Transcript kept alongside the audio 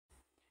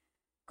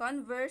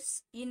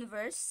Converse,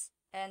 Inverse,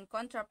 and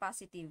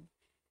Contrapositive.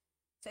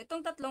 So,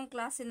 itong tatlong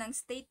klase ng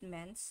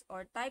statements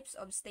or types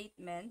of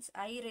statements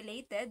ay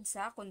related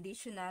sa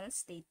conditional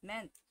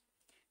statement.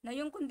 Now,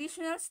 yung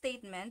conditional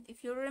statement,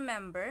 if you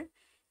remember,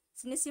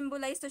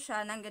 sinisimbolize to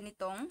siya ng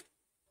ganitong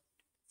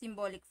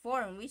symbolic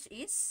form, which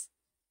is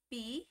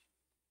P,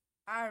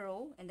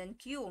 arrow, and then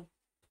Q.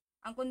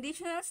 Ang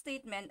conditional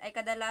statement ay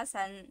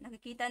kadalasan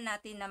nakikita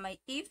natin na may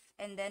if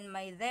and then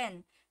may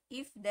then.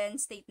 If-then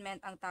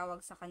statement ang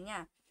tawag sa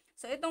kanya.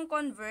 So, itong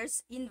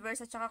converse, inverse,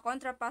 at saka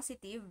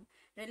contrapositive,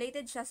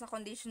 related siya sa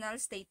conditional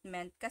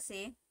statement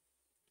kasi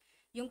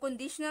yung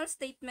conditional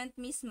statement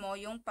mismo,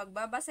 yung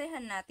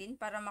pagbabasehan natin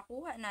para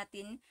makuha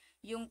natin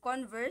yung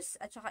converse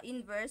at saka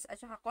inverse at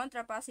saka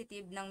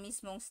contrapositive ng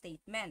mismong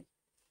statement.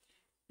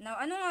 Now,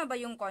 ano nga ba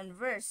yung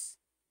converse?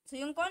 So,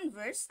 yung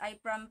converse ay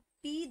from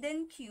P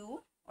then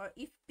Q or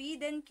if P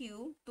then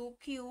Q to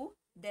Q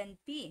then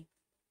P.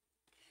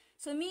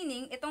 So,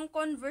 meaning, itong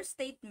converse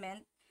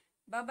statement,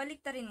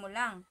 babaliktarin mo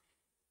lang.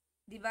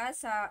 Diba,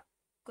 sa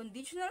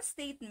conditional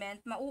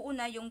statement,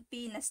 mauuna yung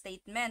P na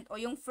statement o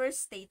yung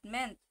first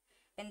statement.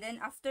 And then,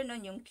 after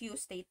nun, yung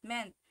Q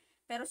statement.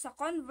 Pero sa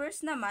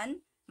converse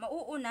naman,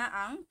 mauuna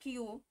ang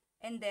Q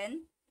and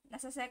then,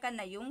 nasa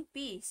second na yung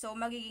P. So,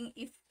 magiging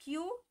if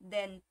Q,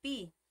 then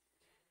P.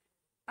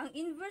 Ang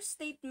inverse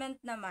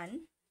statement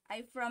naman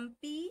ay from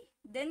P,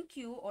 then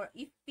Q or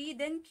if P,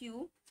 then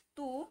Q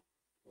to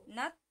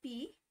not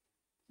P,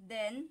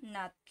 then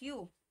not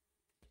Q.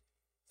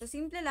 So,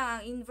 simple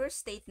lang ang inverse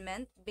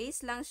statement.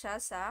 Based lang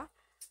siya sa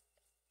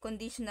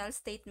conditional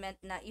statement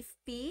na if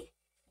P,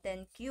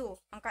 then Q.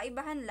 Ang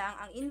kaibahan lang,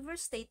 ang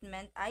inverse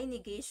statement ay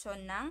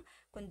negation ng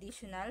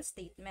conditional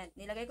statement.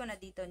 Nilagay ko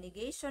na dito,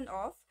 negation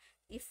of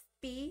if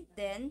P,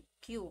 then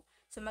Q.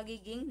 So,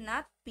 magiging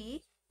not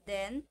P,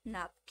 then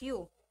not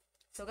Q.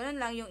 So,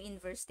 ganun lang yung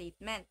inverse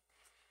statement.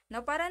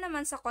 Now, para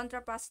naman sa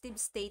contrapositive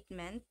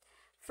statement,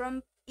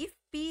 from if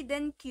P,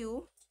 then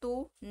Q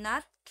to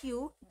not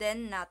Q,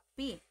 then not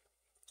P.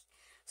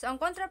 So, ang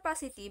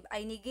contrapositive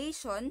ay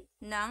negation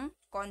ng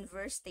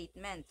converse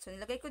statement. So,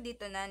 nilagay ko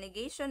dito na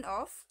negation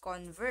of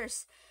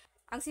converse.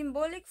 Ang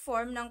symbolic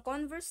form ng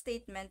converse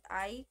statement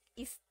ay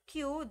if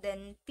Q,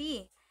 then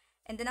P.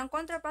 And then, ang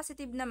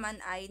contrapositive naman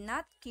ay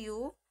not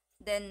Q,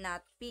 then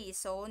not P.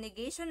 So,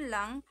 negation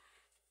lang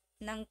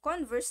ng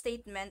converse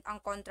statement ang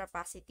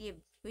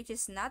contrapositive, which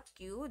is not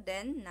Q,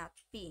 then not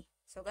P.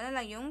 So, ganun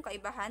lang yung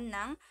kaibahan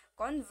ng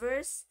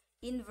converse,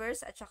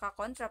 inverse, at saka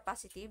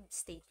contrapositive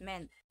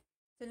statement.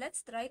 So,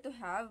 let's try to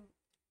have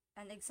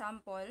an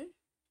example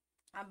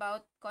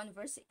about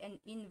converse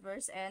and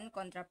inverse and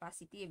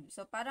contrapositive.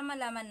 So, para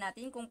malaman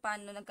natin kung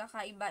paano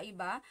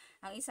nagkakaiba-iba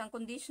ang isang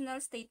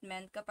conditional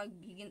statement kapag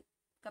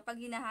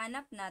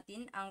hinahanap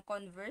natin ang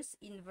converse,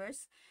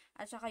 inverse,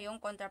 at saka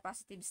yung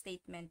contrapositive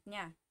statement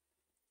niya.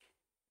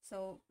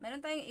 So,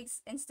 meron tayong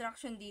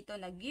instruction dito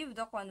na give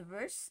the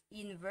converse,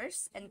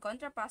 inverse, and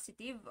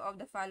contrapositive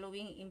of the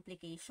following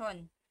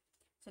implication.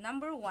 So,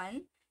 number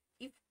 1,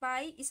 if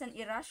pi is an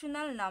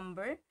irrational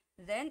number,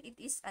 then it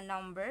is a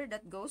number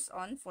that goes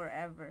on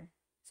forever.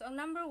 So,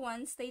 ang number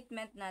 1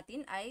 statement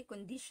natin ay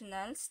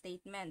conditional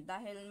statement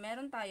dahil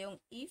meron tayong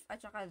if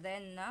at saka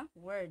then na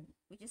word,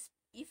 which is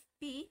if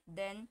P,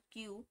 then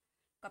Q,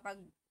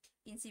 kapag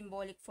in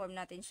symbolic form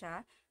natin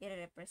siya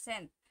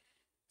i-represent.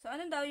 So,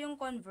 ano daw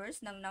yung converse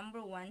ng number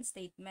 1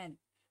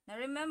 statement? Na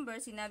remember,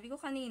 sinabi ko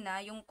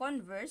kanina, yung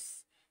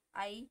converse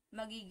ay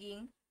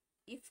magiging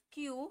if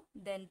Q,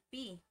 then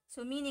P.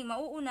 So, meaning,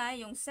 mauuna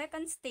yung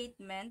second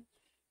statement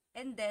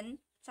and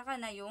then, tsaka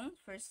na yung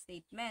first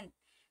statement.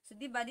 So,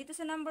 diba, dito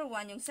sa number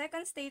 1, yung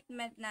second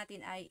statement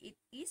natin ay it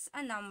is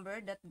a number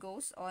that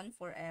goes on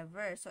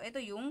forever. So, ito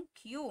yung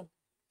Q.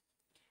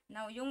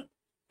 Now, yung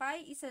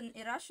pi is an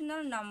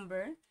irrational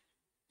number.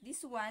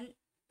 This one,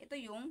 ito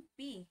yung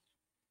P.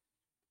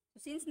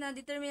 So, since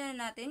na-determine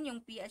na natin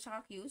yung P at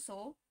saka Q,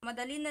 so,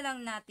 madali na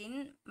lang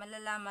natin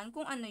malalaman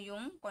kung ano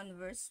yung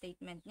converse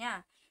statement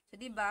niya. So,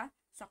 diba,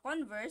 sa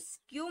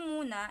converse, Q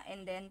muna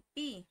and then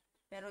P.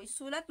 Pero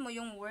isulat mo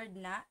yung word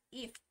na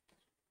if.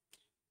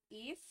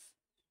 If,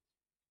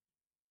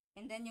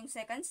 and then yung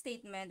second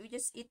statement, which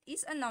is it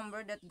is a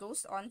number that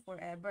goes on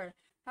forever.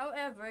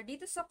 However,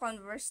 dito sa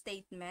converse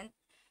statement,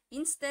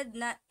 instead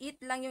na it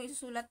lang yung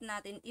isusulat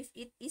natin if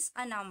it is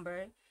a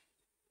number,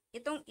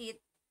 itong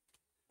it,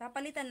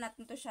 papalitan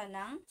natin to siya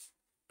ng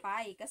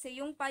pi. Kasi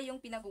yung pi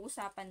yung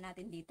pinag-uusapan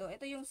natin dito.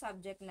 Ito yung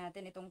subject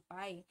natin, itong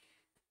pi.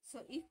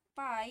 So, if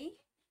pi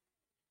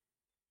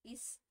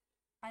is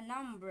a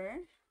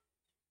number,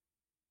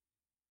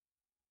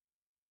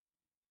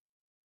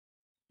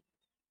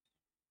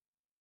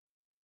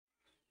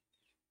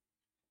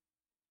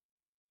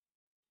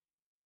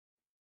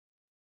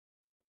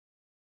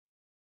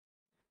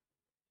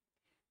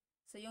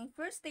 so, yung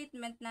first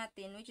statement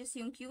natin, which is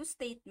yung Q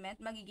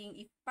statement, magiging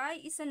if pi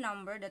is a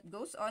number that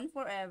goes on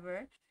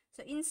forever.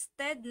 So,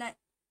 instead na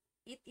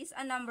it is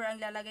a number ang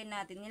lalagay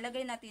natin,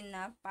 nilagay natin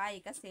na pi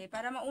kasi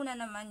para mauna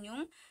naman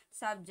yung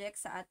subject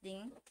sa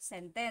ating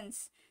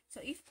sentence. So,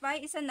 if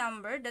pi is a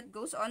number that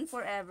goes on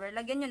forever,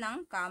 lagyan nyo ng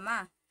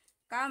comma.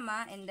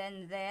 Comma, and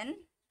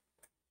then,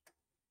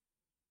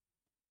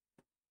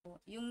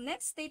 yung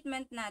next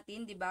statement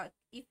natin, di ba?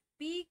 If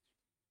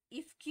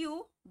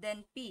Q,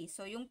 then P.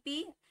 So, yung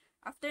P,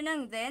 after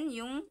ng then,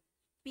 yung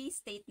P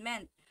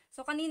statement.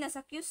 So, kanina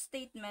sa Q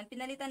statement,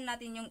 pinalitan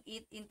natin yung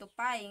it into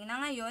pi.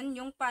 Na ngayon,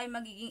 yung pi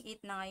magiging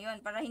it na ngayon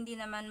para hindi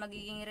naman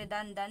magiging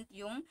redundant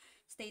yung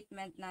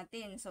statement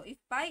natin. So, if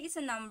pi is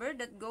a number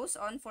that goes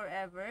on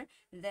forever,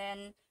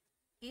 then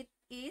it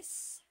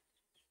is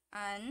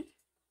an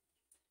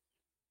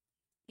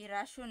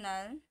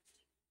irrational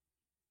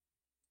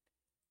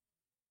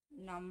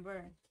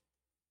number.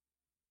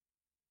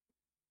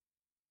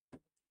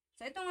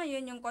 So, ito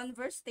ngayon yung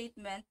converse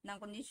statement ng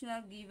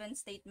conditional given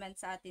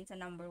statement sa atin sa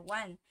number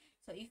 1.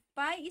 So, if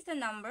pi is a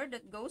number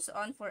that goes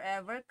on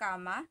forever,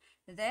 comma,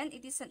 then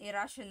it is an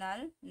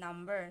irrational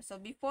number. So,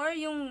 before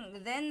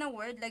yung then na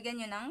word,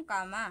 lagyan nyo ng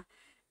comma.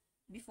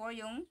 Before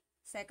yung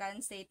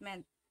second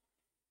statement.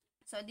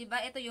 So, di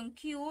ba ito yung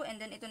Q, and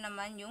then ito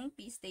naman yung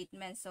P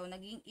statement. So,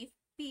 naging if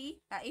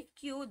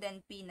Q,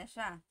 then P na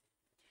siya.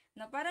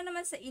 Na para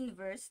naman sa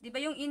inverse, di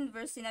ba yung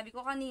inverse, sinabi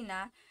ko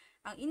kanina,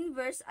 ang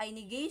inverse ay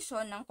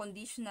negation ng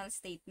conditional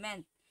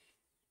statement.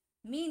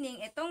 Meaning,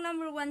 itong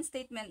number 1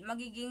 statement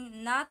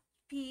magiging not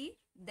P,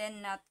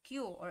 then not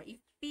Q. Or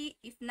if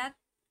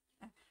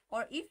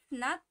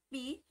not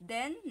P,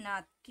 then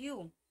not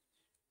Q.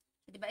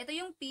 So, diba? Ito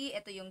yung P,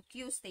 ito yung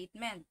Q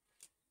statement.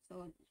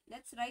 So,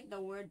 let's write the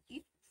word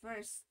if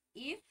first.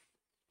 If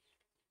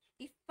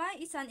pi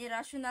is an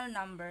irrational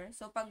number,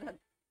 so pag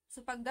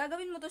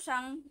gagawin mo to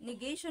siyang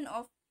negation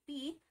of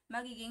P,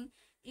 magiging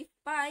if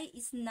pi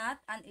is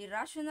not an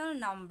irrational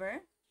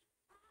number,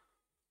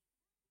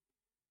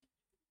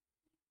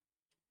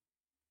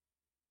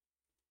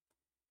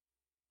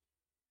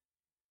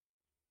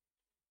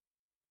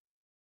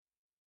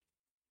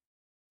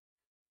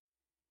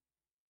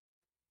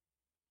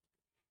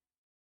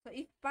 so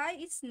if pi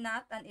is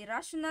not an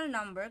irrational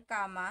number,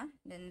 comma,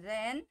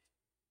 then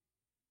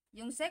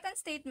yung second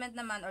statement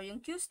naman or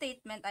yung Q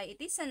statement ay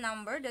it is a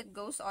number that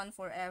goes on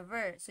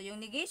forever. So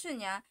yung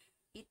negation niya,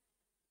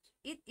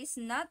 it is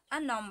not a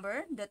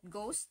number that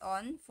goes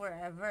on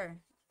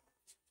forever.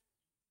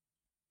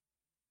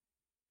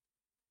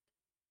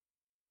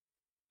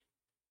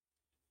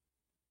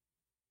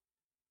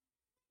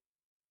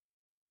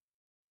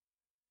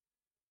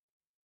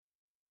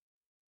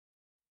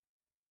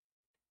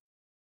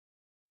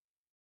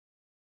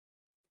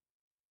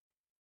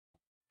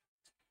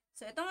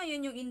 So, ito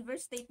ngayon yung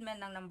inverse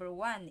statement ng number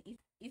 1.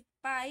 If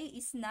pi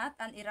is not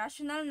an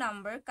irrational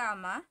number,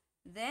 comma,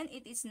 then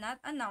it is not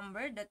a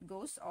number that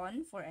goes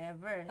on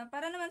forever.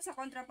 Para naman sa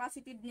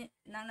contrapositive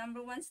ng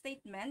number 1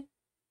 statement,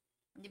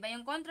 di ba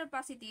yung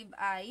contrapositive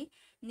ay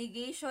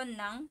negation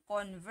ng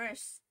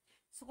converse.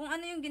 So, kung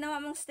ano yung ginawa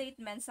mong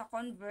statement sa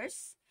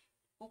converse,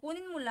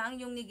 kukunin mo lang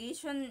yung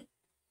negation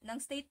ng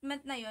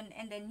statement na yun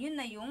and then yun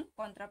na yung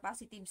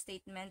contrapositive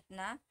statement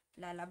na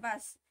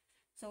lalabas.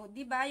 So,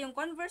 di ba yung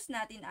converse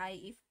natin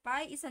ay if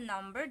pi is a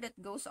number that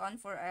goes on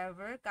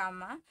forever,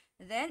 comma,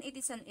 then it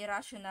is an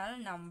irrational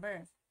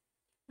number.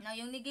 Now,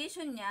 yung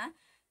negation niya,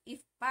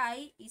 if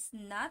pi is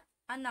not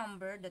a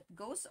number that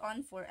goes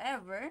on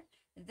forever,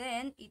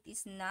 then it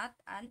is not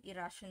an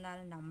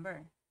irrational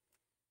number.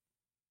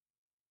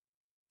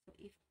 So,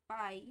 if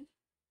pi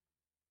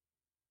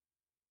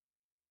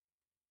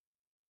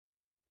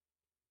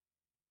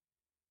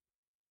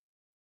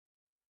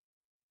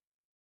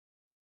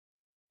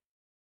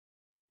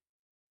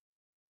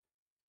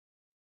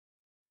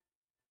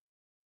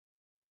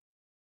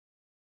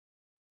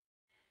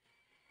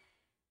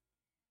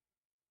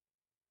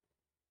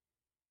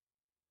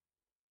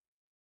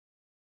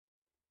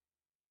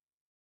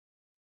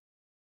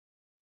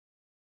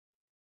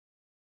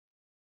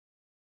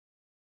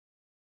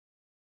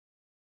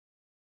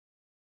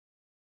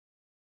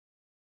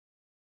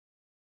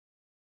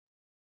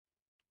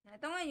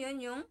ito ngayon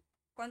yung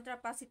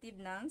contrapositive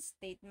ng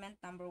statement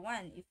number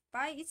 1. If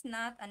pi is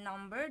not a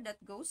number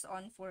that goes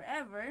on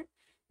forever,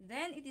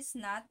 then it is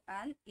not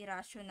an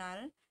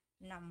irrational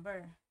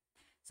number.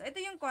 So,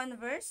 ito yung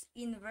converse,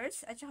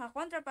 inverse, at saka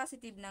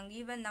contrapositive ng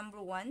given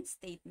number 1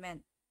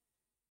 statement.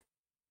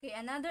 Okay,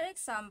 another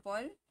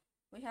example,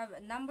 we have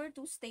number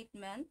 2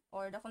 statement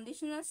or the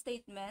conditional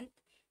statement.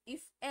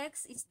 If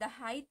x is the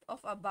height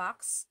of a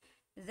box,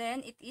 then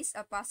it is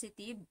a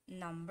positive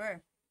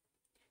number.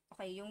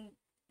 Okay, yung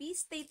P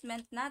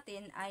statement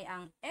natin ay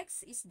ang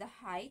x is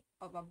the height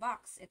of a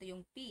box. Ito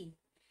yung P.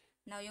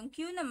 Now, yung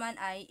Q naman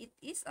ay it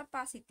is a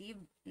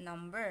positive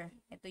number.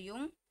 Ito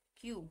yung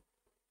Q.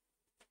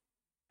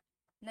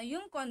 Now,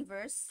 yung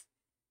converse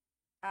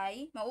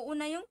ay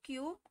mauuna yung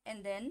Q and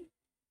then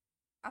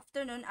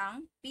after nun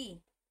ang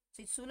P.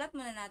 So, isulat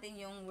muna natin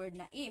yung word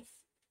na if.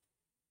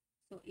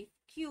 So, if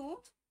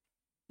Q,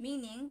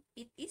 meaning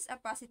it is a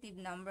positive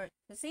number.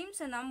 So, same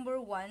sa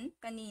number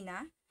 1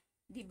 kanina,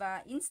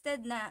 diba?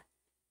 Instead na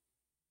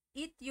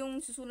it yung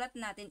susulat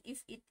natin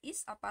if it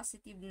is a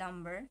positive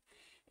number,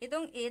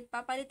 itong it,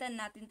 papalitan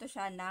natin to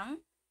siya ng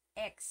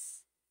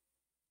x.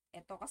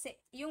 Ito kasi,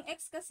 yung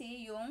x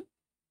kasi yung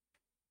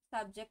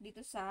subject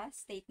dito sa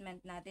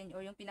statement natin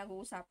or yung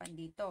pinag-uusapan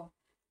dito.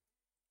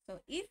 So,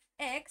 if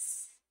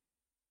x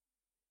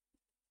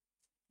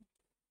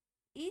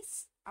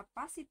is a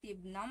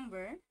positive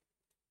number,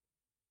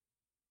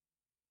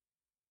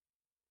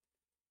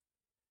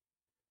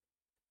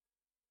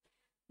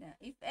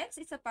 if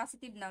x is a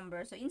positive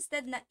number, so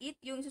instead na it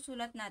yung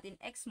susulat natin,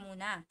 x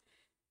muna.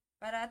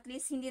 Para at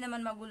least hindi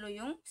naman magulo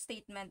yung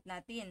statement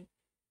natin.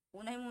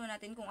 Unahin muna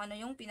natin kung ano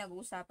yung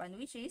pinag-uusapan,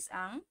 which is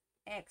ang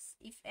x.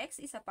 If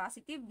x is a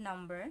positive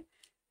number,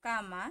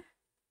 comma,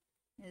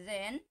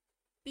 then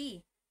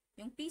p.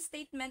 Yung p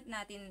statement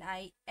natin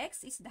ay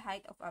x is the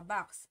height of a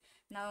box.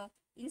 Now,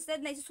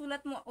 instead na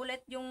isusulat mo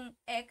ulit yung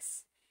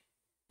x,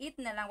 it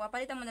na lang,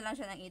 papalitan mo na lang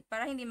siya ng it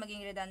para hindi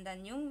maging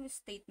redundant yung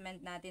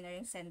statement natin or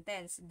yung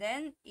sentence.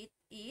 Then, it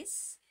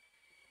is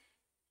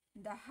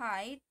the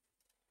height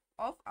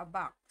of a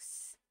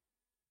box.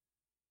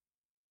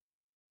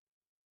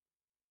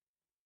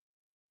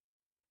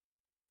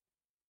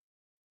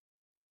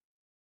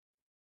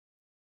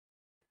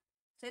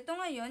 So, ito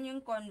ngayon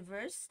yung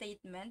converse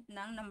statement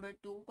ng number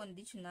 2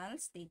 conditional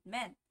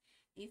statement.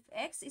 If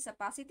x is a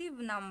positive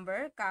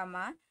number,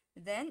 comma,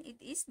 then it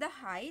is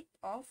the height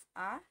of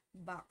a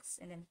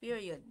box. And then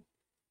period.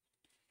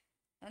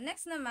 Now,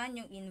 next naman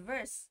yung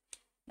inverse.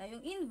 Now,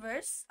 yung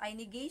inverse ay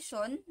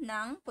negation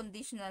ng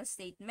conditional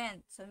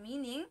statement. So,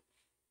 meaning,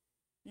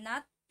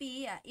 not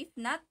P, if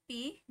not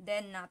P,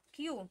 then not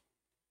Q.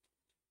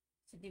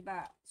 So,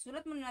 diba,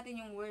 sulat muna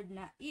natin yung word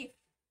na if.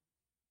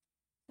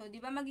 So,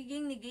 diba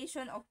magiging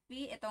negation of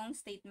P itong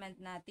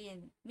statement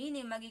natin.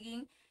 Meaning,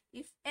 magiging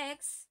if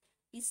x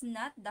is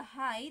not the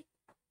height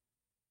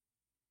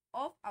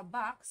of a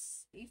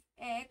box, if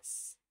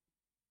x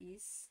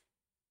is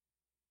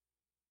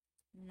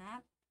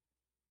not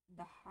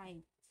the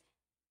height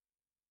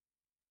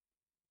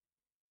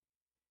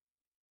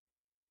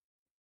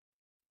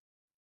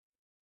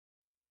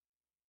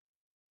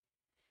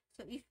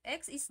So, if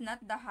x is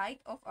not the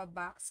height of a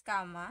box,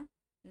 comma,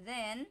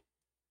 then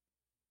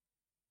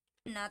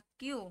not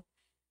Q.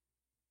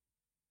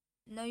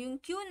 Now, yung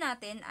Q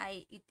natin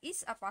ay it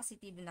is a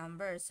positive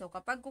number. So,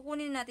 kapag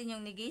kukunin natin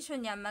yung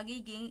negation niya,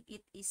 magiging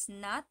it is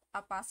not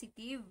a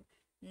positive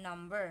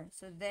number.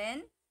 So,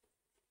 then,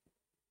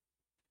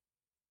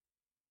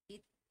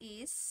 it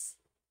is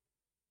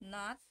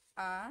not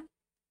a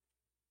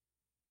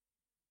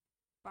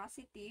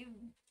positive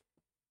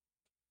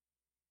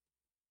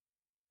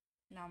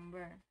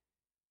number.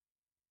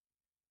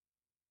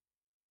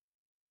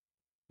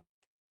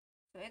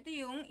 So, ito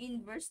yung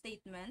inverse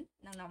statement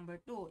ng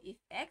number 2. If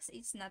x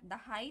is not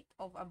the height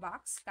of a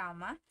box,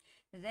 comma,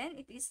 then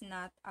it is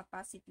not a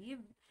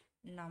positive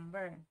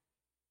number.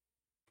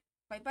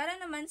 Okay, para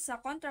naman sa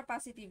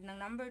contrapositive ng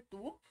number 2,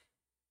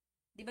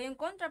 di ba yung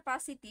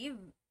contrapositive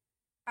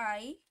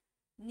ay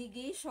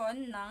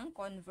negation ng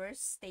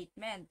converse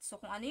statement. So,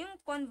 kung ano yung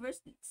converse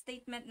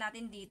statement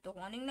natin dito,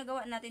 kung ano yung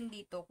nagawa natin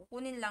dito,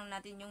 kukunin lang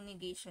natin yung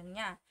negation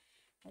niya.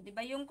 Di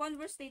ba yung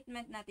converse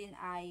statement natin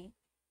ay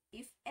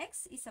if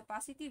x is a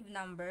positive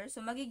number, so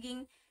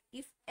magiging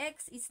if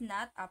x is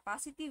not a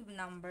positive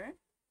number,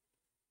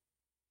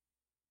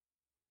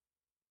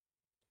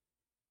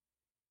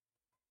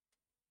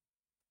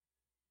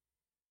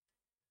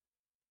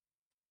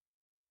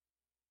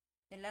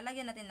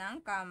 nilalagyan natin ng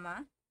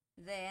comma,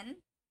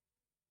 then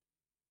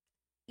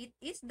it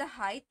is the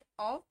height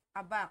of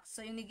a box.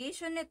 So, yung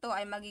negation nito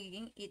ay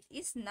magiging it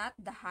is not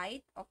the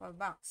height of a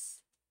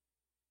box.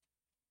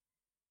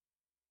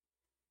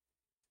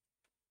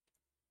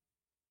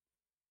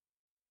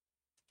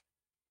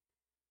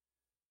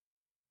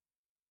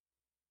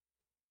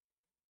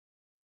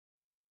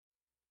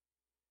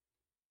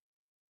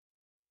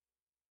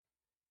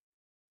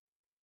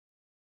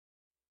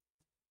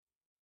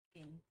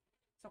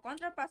 So,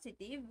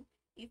 contrapositive,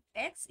 if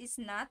x is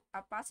not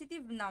a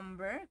positive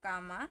number,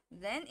 comma,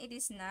 then it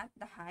is not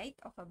the height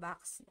of a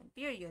box,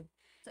 period.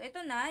 So,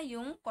 ito na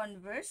yung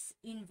converse,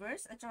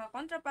 inverse, at saka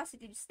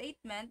contrapositive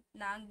statement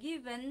ng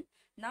given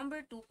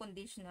number 2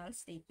 conditional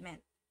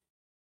statement.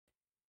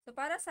 So,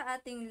 para sa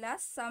ating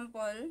last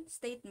sample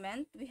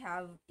statement, we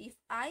have, if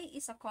I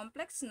is a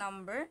complex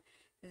number,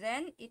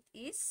 then it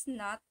is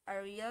not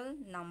a real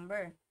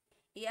number.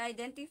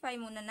 I-identify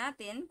muna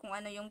natin kung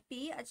ano yung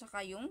P at saka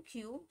yung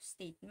Q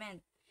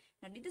statement.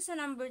 Now, dito sa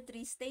number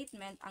 3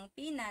 statement, ang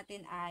P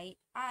natin ay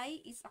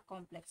I is a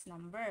complex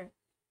number.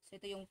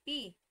 So, ito yung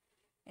P.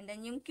 And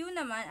then, yung Q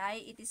naman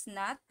ay it is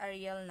not a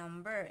real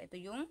number. Ito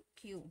yung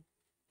Q.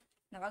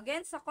 Now,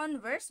 again, sa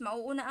converse,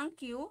 mauuna ang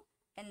Q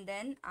and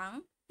then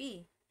ang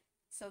P.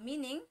 So,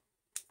 meaning,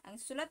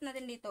 ang sulat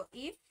natin dito,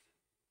 if,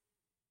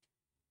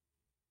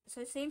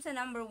 so same sa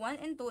number 1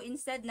 and 2,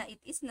 instead na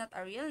it is not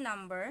a real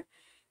number,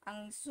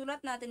 ang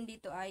sulat natin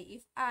dito ay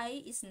if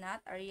I is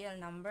not a real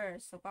number.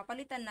 So,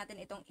 papalitan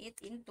natin itong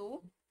it into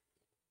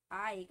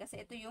I.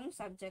 Kasi ito yung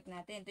subject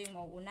natin. Ito yung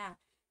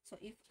mauuna. So,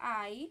 if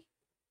I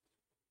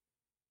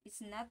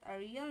is not a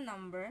real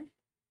number,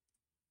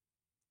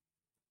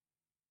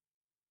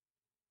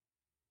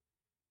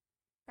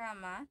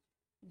 comma,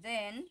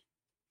 then,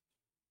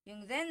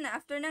 yung then na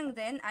after ng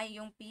then ay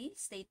yung P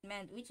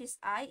statement, which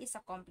is I is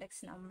a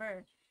complex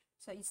number.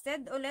 So,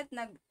 instead ulit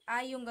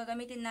I yung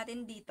gagamitin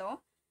natin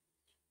dito,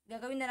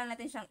 gagawin na lang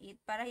natin siyang it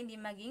para hindi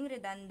maging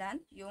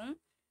redundant yung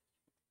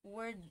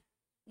word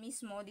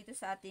mismo dito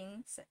sa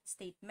ating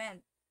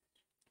statement.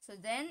 So,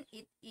 then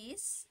it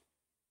is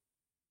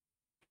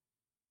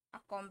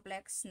a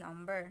complex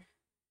number.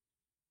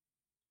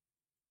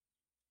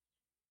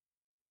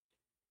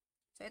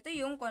 So, ito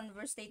yung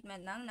converse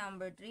statement ng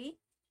number 3,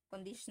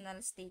 conditional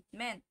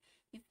statement.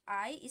 If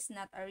I is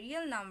not a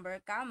real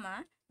number,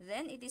 comma,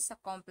 then it is a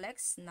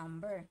complex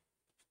number.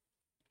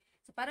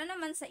 So, para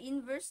naman sa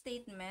inverse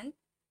statement,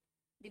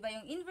 di ba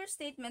yung inverse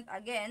statement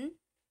again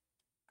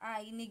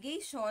ay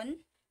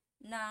negation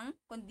ng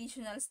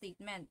conditional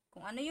statement.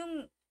 Kung ano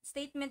yung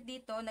statement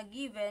dito na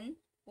given,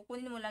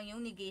 kukunin mo lang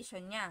yung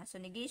negation niya. So,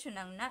 negation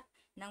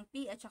ng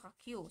P at saka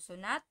Q. So,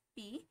 not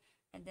P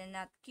and then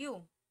not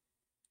Q.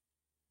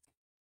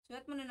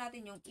 Sulat muna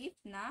natin yung if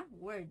na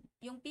word.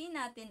 Yung P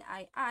natin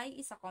ay I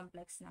is a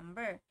complex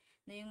number.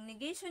 Na yung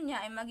negation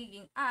niya ay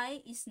magiging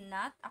I is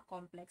not a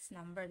complex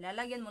number.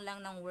 Lalagyan mo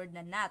lang ng word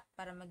na not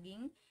para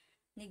maging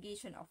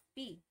negation of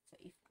P. So,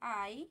 if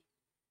I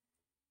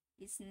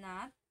is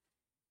not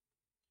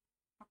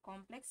a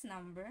complex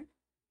number,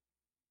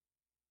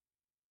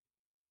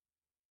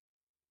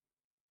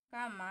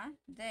 comma,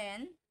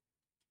 then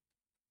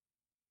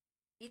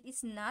it is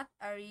not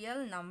a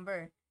real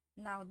number.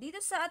 Now, dito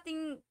sa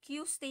ating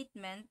Q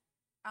statement,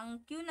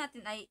 ang Q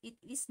natin ay it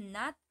is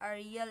not a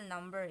real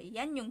number.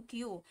 Yan yung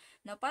Q.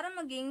 Now, para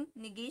maging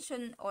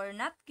negation or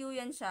not Q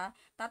yan siya,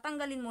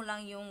 tatanggalin mo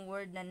lang yung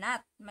word na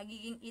not.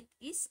 Magiging it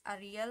is a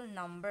real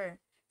number.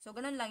 So,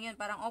 ganun lang yun.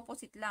 Parang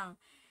opposite lang.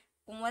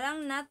 Kung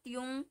walang not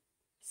yung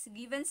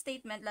given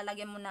statement,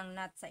 lalagyan mo ng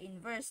not sa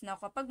inverse.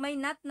 Now, kapag may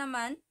not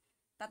naman,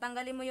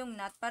 tatanggalin mo yung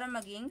not para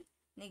maging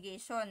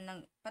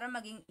negation, para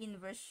maging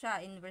inverse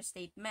siya, inverse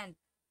statement.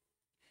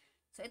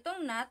 So,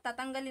 itong not,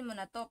 tatanggalin mo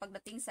na to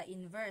pagdating sa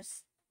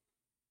inverse.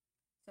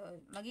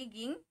 So,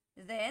 magiging,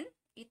 then,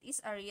 it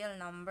is a real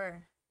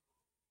number.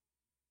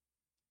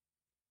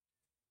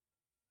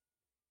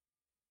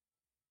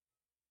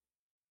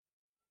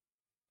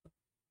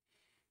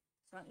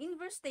 So, ang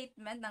inverse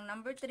statement ng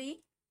number 3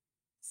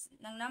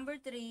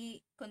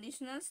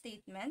 conditional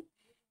statement,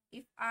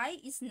 if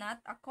I is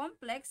not a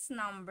complex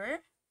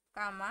number,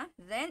 comma,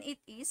 then it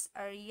is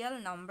a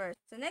real number.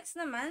 So, next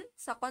naman,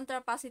 sa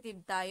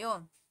contrapositive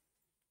tayo.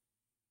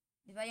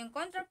 Diba, yung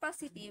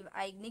contrapositive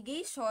ay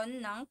negation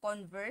ng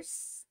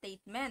converse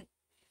statement.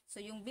 So,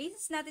 yung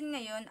basis natin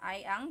ngayon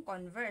ay ang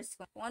converse.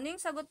 Kung ano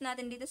yung sagot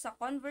natin dito sa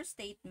converse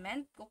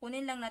statement,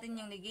 kukunin lang natin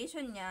yung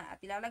negation niya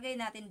at ilalagay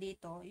natin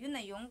dito, yun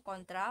na yung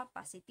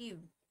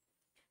contrapositive.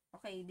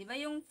 Okay, di ba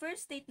yung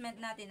first statement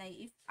natin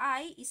ay if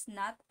I is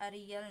not a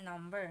real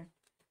number.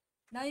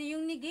 Now,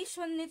 yung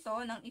negation nito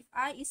ng if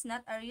I is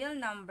not a real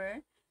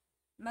number,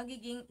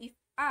 magiging if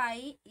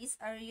I is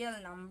a real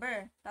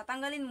number.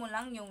 Tatanggalin mo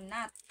lang yung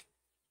not.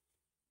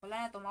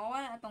 Wala na ito,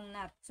 mawawala na itong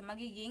not. So,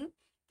 magiging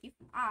if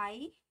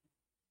I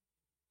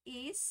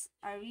is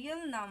a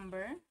real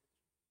number,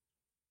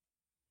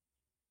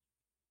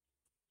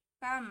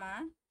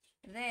 comma,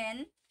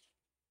 then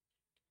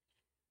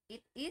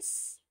it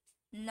is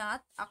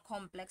not a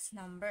complex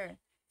number.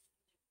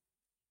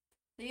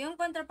 So, yung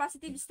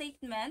contrapositive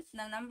statement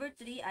ng number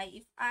 3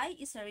 ay if I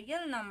is a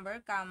real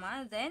number,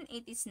 comma, then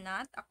it is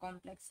not a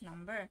complex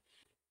number.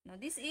 Now,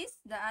 this is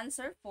the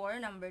answer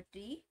for number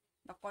 3,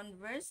 the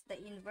converse, the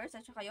inverse,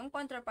 at saka yung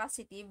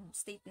contrapositive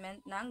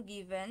statement ng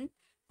given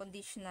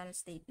conditional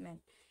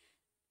statement.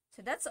 So,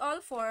 that's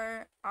all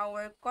for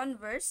our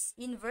converse,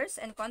 inverse,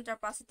 and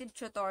contrapositive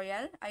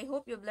tutorial. I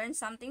hope you've learned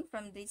something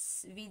from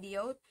this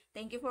video.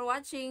 Thank you for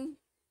watching.